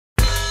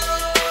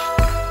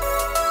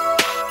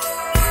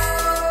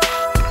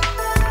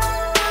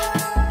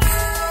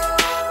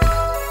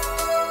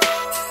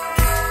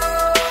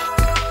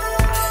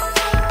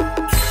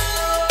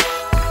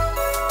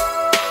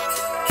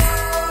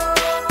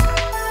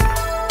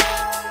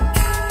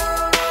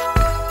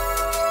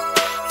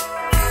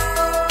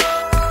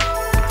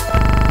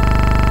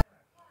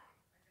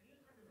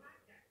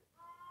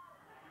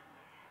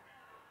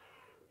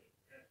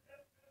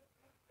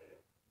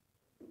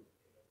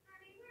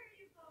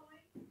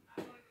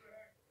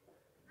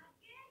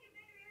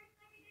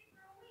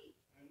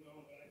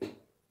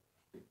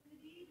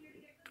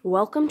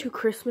Welcome to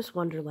Christmas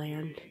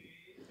Wonderland.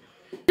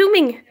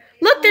 Zooming!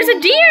 Look, there's a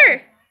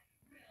deer!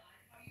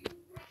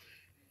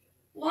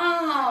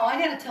 Wow, I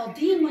gotta tell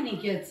Dean when he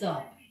gets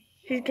up.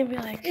 He's gonna be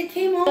like, it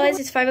came on. Guys,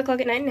 it's 5 o'clock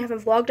at night and I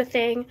haven't vlogged a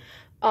thing.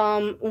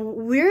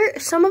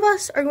 Some of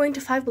us are going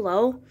to Five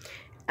Below,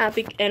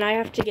 and I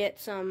have to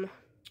get some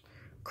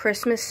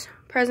Christmas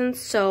presents,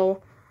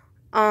 so,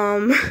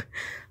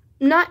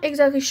 not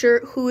exactly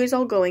sure who is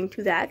all going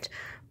to that,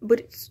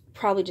 but it's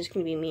probably just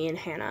gonna be me and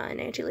Hannah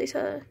and Auntie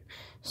Lisa,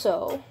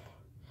 so,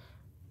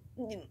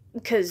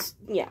 because,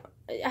 yeah,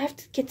 I have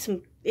to get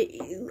some,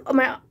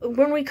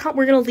 when we come,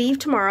 we're gonna leave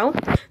tomorrow.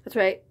 That's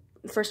right,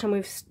 the first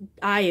time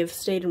I have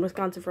stayed in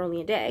Wisconsin for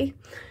only a day,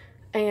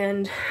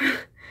 and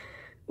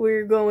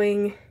we're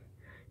going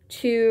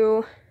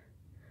to,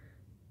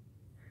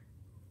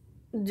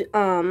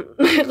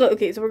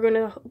 okay, so we're going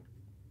to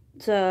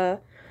the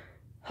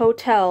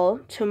hotel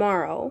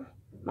tomorrow.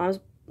 Mom's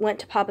went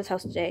to Papa's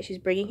house today. She's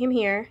bringing him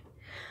here.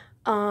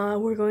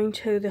 We're going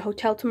to the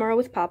hotel tomorrow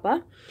with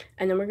Papa,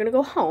 and then we're going to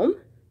go home,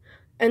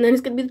 and then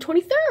it's going to be the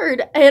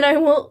 23rd, and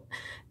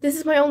this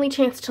is my only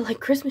chance to, like,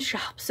 Christmas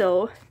shop,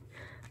 so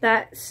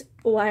that's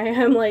why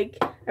I'm, like,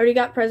 I already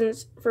got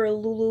presents for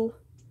Lulu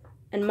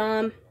and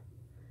Mom,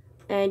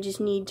 and I just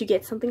need to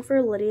get something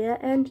for Lydia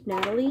and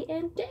Natalie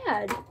and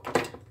Dad.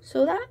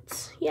 So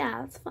that's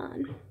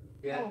fun.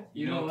 Yeah,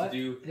 you know what to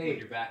do when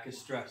your back is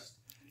stressed.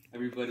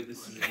 Everybody,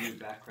 this is a new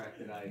back crack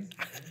that I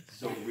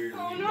so weirdly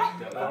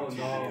looked up.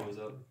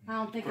 I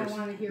don't think I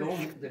want to hear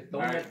it.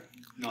 Alright,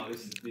 no,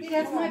 this is... Hey,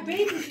 that's my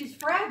baby. She's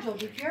fragile.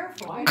 Be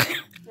careful.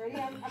 Ready?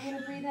 I'm going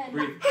to breathe in.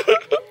 Breathe.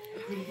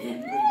 Breathe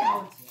in, breathe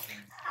out.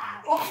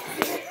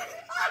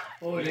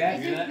 Oh, yeah?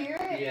 Did you hear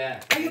it?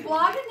 Yeah. Are you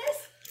vlogging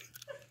this?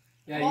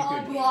 Yeah, Well, you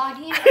I'm could.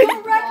 vlogging.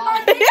 Don't wreck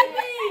my baby!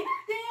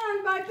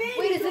 Dan, my baby!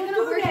 Wait, is it going to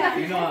work if I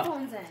put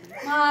headphones in?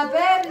 My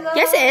baby love.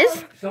 Yes, it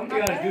is.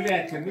 Somebody ought to do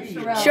that to me.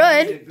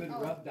 Should. A good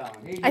rub down.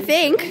 Hey, I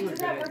think. Does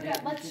that work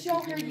out? Let's show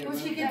her you. Well,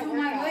 she can do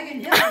my leg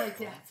and hip like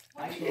that.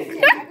 I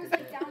was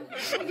like down.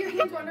 Put your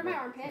hands under my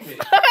armpit. You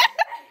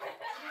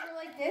were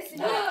like this,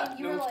 and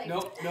you were like.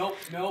 Nope.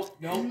 No,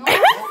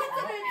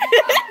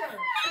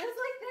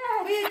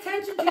 pay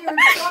attention to your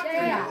instructor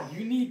now.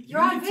 You need You're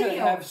on to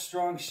video. have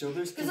strong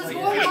shoulders. Because it's like,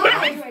 going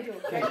How live. do I do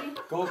it? okay, Ready?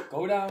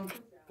 go down.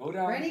 Go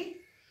down. Ready?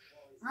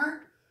 Huh?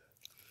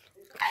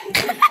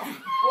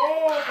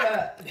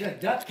 Oh, the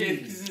duck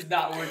game. This is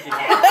not working.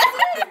 Yeah.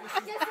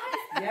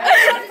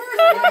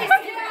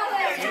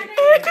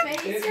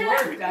 It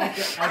worked.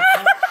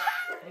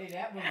 Hey,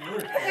 that one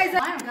worked. Guys, I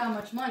don't got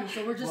much money,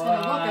 so we're just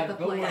going to look at the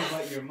Don't worry place.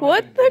 about your money.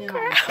 What the You know.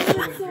 crap? You're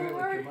doing good with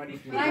your money.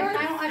 But I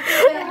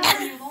feel bad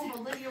having you home,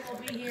 but Lydia will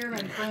be here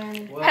and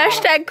Fran. Well,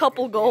 Hashtag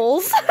couple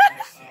goals. Well,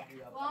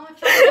 I'm going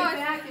to try to get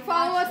back and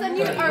Follow us on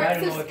YouTube, I or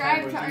don't know what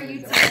subscribe time to our we're doing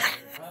YouTube.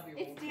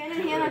 It's Dan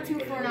and Hannah 2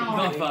 for now.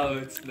 Don't follow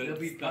it. It'll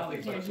be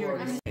probably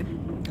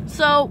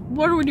So,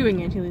 what are we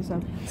doing, Auntie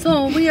Lisa?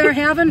 So we are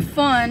having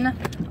fun,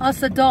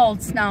 us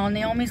adults now.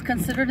 Naomi's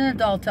considered an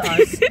adult to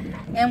us.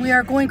 And we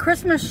are going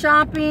Christmas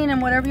shopping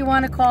and whatever you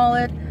want to call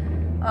it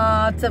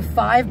to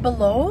Five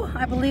Below.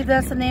 I believe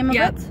that's the name of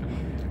it.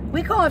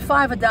 We call it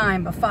Five a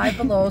Dime, but Five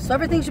Below. So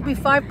everything should be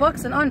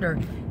 $5 and under.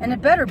 And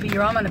it better be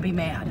or I'm going to be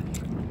mad.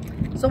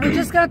 So we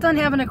just got done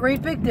having a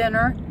great big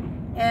dinner.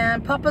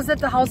 And Papa's at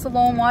the house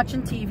alone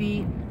watching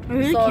TV.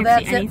 really So can't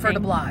that's see it for the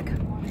anything.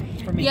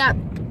 vlog. For me. Yeah.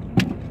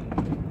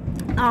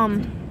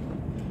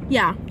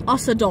 Yeah,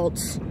 us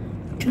adults.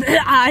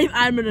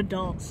 I'm an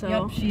adult, so.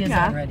 Yep, she is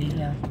yeah. already,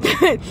 yeah.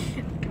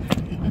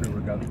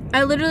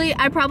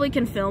 I probably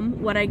can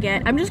film what I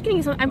get. I'm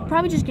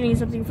probably just getting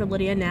something for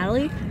Lydia and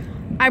Natalie.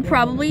 I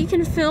probably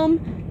can film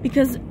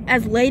because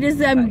as late as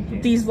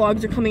these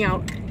vlogs are coming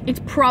out, it's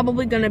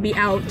probably gonna be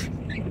out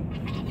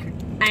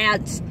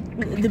at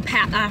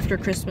after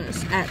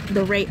Christmas at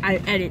the rate I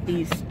edit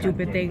these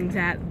stupid things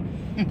at.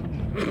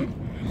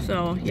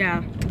 So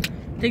yeah,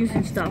 things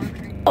and stuff.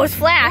 Oh, it's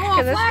flash.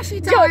 Oh, flashy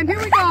time. Here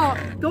we go.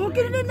 Don't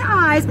get it in the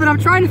eyes, but I'm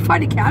trying to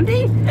find a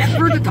candy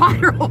for the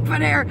daughter over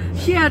there.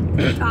 She had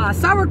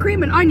sour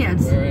cream and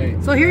onions.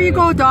 Right. So here you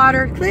go,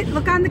 daughter.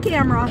 Look on the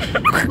camera.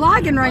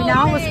 Vlogging right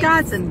now,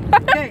 Wisconsin.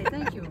 Okay,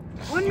 thank you.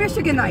 One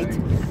Michigan night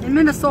and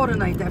Minnesota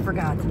night, I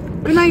forgot.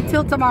 Good night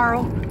till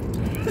tomorrow.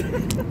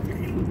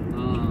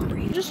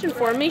 Just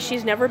informed me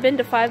she's never been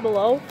to Five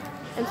Below,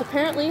 and so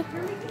apparently.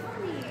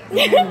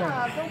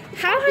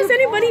 How has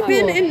anybody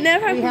been and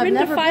never been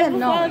to Five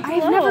Below?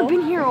 I've never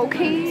been here,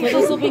 okay?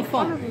 So this will be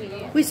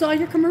fun. We saw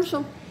your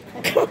commercial.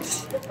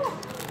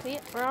 See,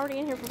 we're already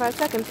in here for 5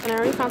 seconds, and I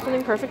already found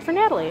something perfect for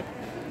Natalie.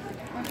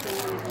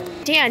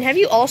 Dan, have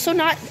you also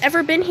not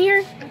ever been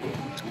here?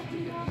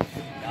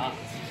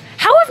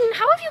 How have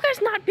you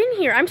guys not been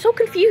here? I'm so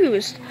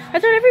confused. I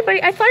thought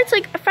it's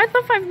like, I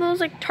thought Five Below was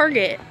like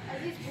Target.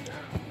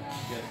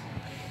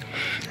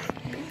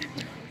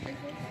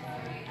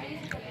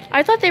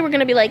 I thought they were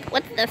gonna be like,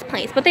 what's this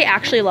place? But they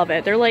actually love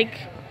it. They're like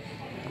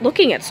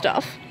looking at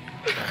stuff.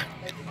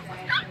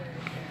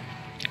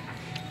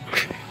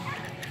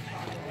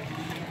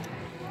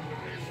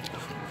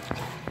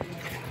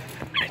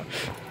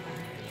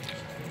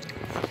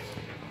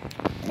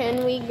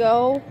 Can we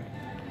go?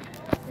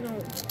 No.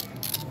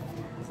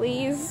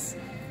 Please.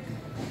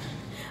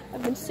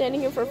 I've been standing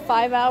here for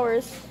 5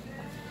 hours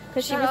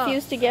because she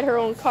refused to get her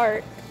own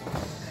cart.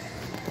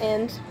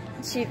 And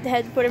she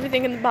had to put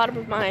everything in the bottom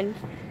of mine.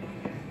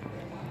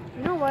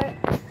 You know what?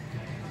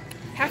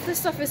 Half the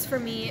stuff is for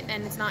me,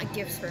 and it's not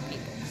gifts for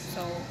people.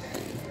 So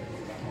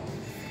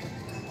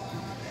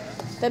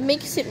That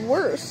makes it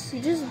worse. You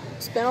just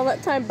spent all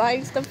that time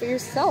buying stuff for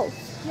yourself.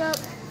 yep,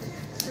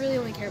 I really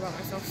only care about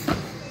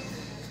myself.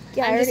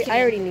 Yeah, I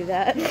already knew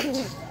that.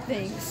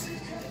 Thanks.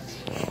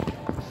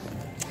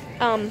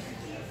 What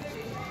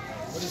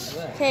is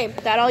that? Okay,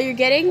 that all you're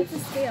getting? It's a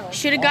scale.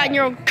 Should have gotten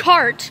your own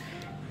cart.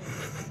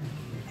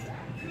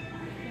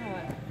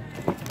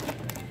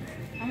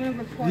 I'm gonna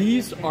report.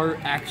 These are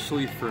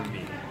actually for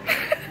me.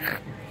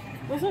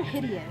 Those are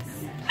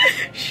hideous.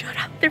 Shut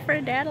up, they're for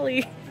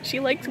Natalie. She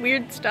likes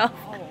weird stuff.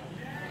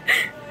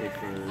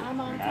 I'm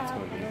on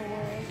top of the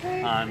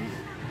world. On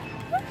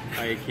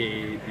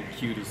aka the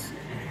cutest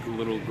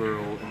little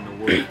girl in the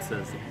world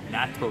says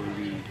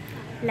Natalie.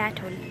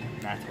 Natalie.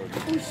 Natalie.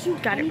 Oh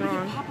shoot! Got it I need to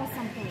wrong. get Papa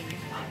something.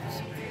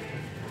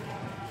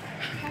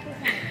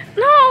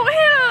 No,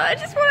 Hannah, I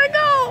just want to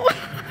go.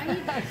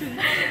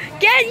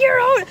 Get your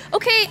own.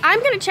 Okay, I'm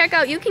going to check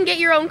out. You can get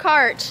your own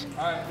cart.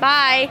 Alright.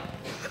 Bye.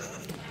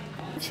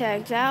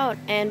 Checked out.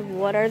 And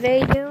what are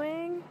they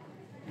doing?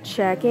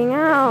 Checking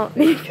out.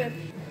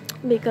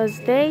 Because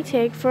they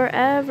take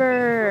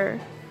forever.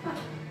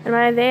 And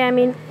by they, I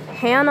mean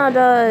Hannah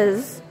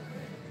does.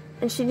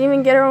 And she didn't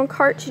even get her own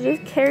cart. She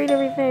just carried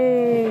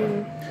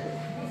everything.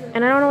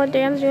 And I don't know what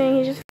Dan's doing.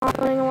 He's just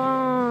following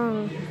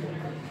along.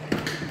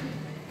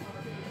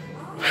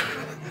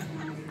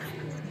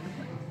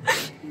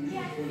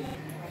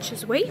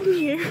 Just waiting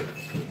here.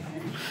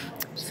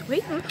 Just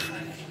waiting.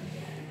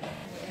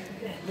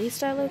 At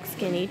least I look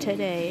skinny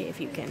today, if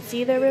you can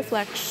see the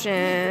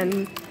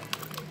reflection.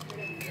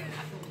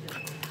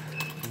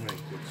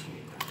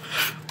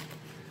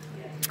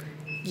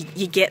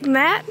 You getting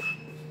that?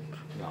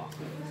 No,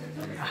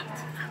 I'm not.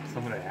 So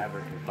I'm gonna have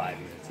her for 5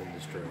 minutes in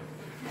this trailer.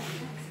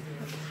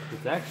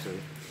 It's actually.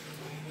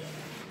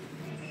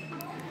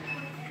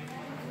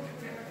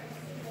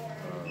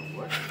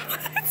 What?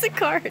 It's a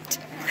cart.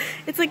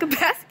 It's like a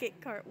basket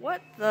cart.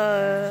 What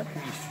the?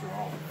 Pretty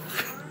strong.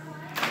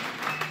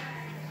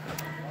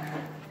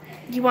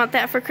 You want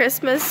that for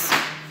Christmas?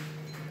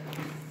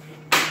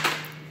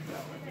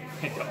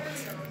 I don't.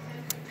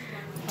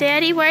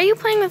 Daddy, why are you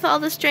playing with all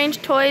the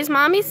strange toys?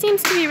 Mommy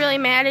seems to be really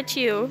mad at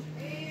you.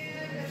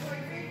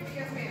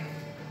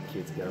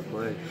 Kids gotta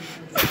play.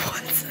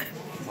 What?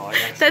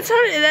 That's all I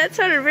gotta say. That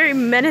sounded very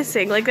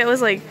menacing. Like that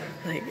was like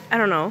I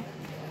don't know.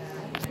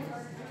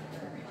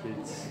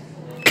 Kids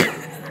gotta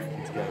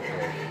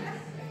play.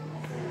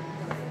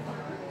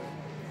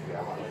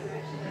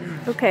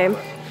 Okay.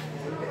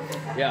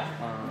 Yeah.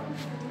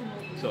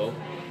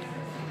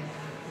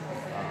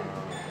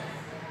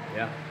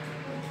 Yeah.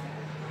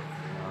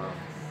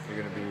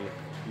 You're gonna be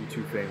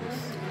YouTube famous.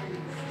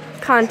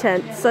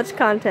 Content. Such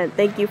content.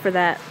 Thank you for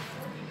that.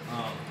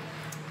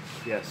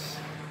 Yes,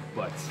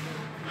 but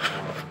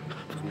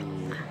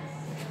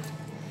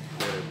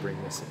to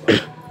bring this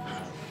about,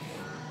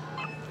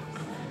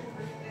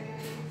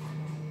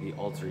 the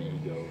alter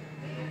ego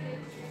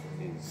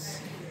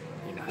is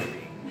in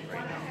hiding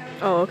right now.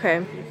 Oh, okay.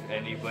 If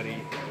anybody,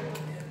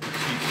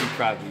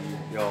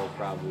 y'all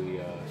probably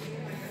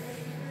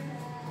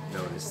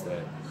noticed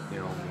that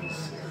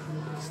Naomi's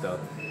stuff,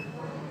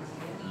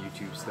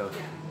 YouTube stuff,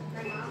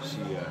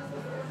 she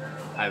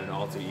I have an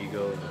alter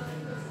ego.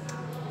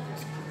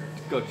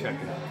 Go check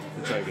it out.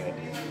 That's all you gotta do.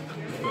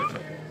 Go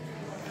check it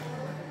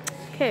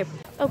out.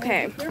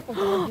 Okay.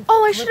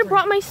 Oh, I should have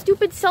brought my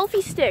stupid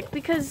selfie stick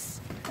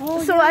because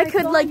so I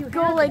could like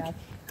go like,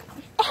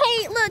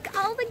 hey, look,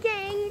 all the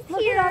gang Look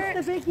here. at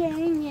us, the big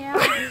gang, yeah.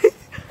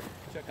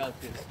 Check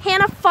out this.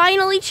 Hannah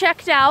finally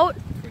checked out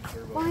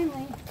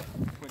Finally.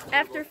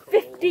 after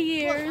 50 Look,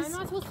 years. I'm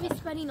not supposed to be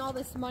spending all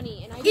this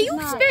money, and I Yeah, did you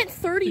not. spent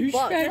 30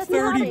 bucks. That's a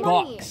lot of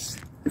money.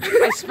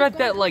 I spent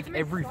that like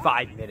every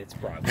 5 minutes,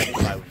 probably. If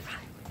I was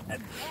at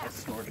the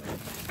store.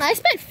 I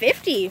spent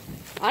 50.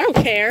 I don't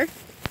care.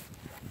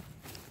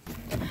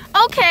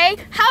 Okay,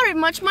 how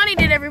much money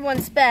did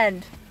everyone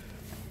spend?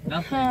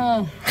 Nothing.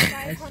 Oh,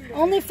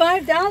 only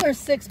 $5,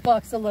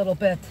 $6 a little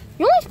bit.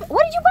 You only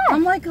what did you buy?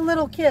 I'm like a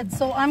little kid,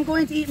 so I'm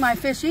going to eat my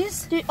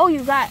fishies. Oh,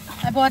 you got.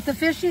 I bought the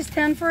fishies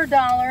 10 for $1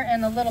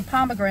 and a little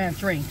pomegranate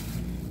drink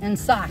and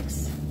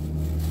socks.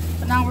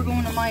 But now we're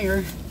going to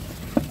Meijer.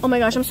 Oh my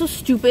gosh, I'm so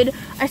stupid.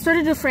 I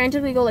started to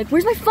frantically go like,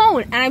 "Where's my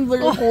phone?" And I'm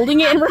literally holding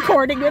it and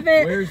recording with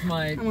it. Where's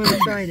my? I'm going to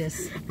try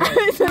this.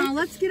 Now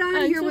let's get out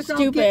of I'm here so without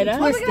stupid. getting Oh Oh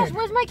my twisted. gosh,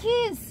 where's my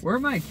keys? Where are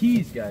my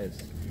keys,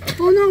 guys?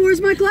 Oh no,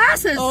 where's my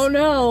glasses? Oh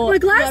no! My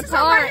glasses the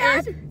on my car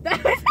head. is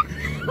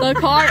the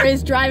car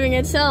is driving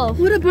itself.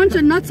 What a bunch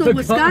of nuts of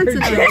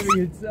Wisconsin.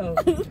 itself.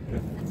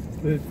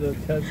 It's a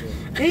Tesla.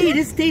 Hey,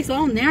 this tastes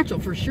all natural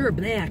for sure,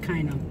 but yeah,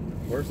 kind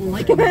of. Worst Don't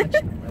like it much.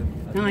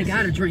 Now I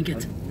gotta drink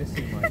it.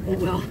 Missing my Oh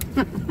well.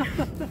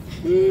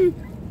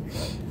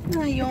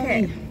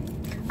 Okay.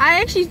 I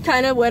actually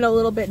kind of went a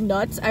little bit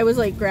nuts. I was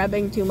like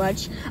grabbing too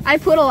much. I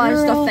put a lot of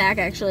stuff back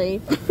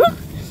actually.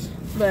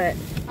 But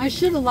I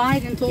should have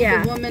lied and told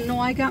the woman, no,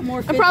 I got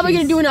more fishies. I'm probably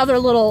going to do another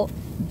little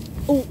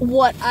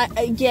what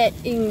I get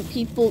in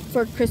people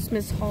for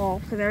Christmas haul,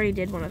 because I already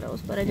did one of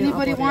those, but I didn't.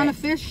 Anybody want a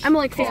fish? I'm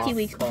like 50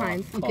 weeks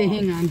behind. Okay,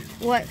 hang on.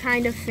 What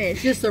kind of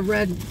fish? Just a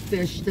red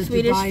fish. That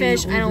Swedish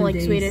fish? I don't like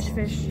days. Swedish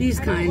fish. These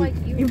kind. Like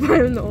You buy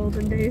them in the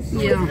olden days.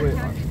 Yeah.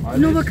 You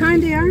know what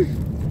kind they are?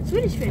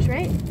 Swedish fish,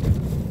 right?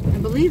 I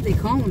believe they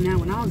call them that.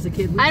 When I was a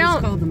kid, we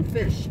just called them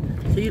fish.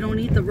 So you don't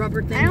eat the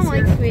rubber things. I don't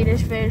like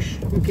Swedish fish.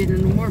 Okay,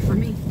 then no more for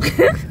me.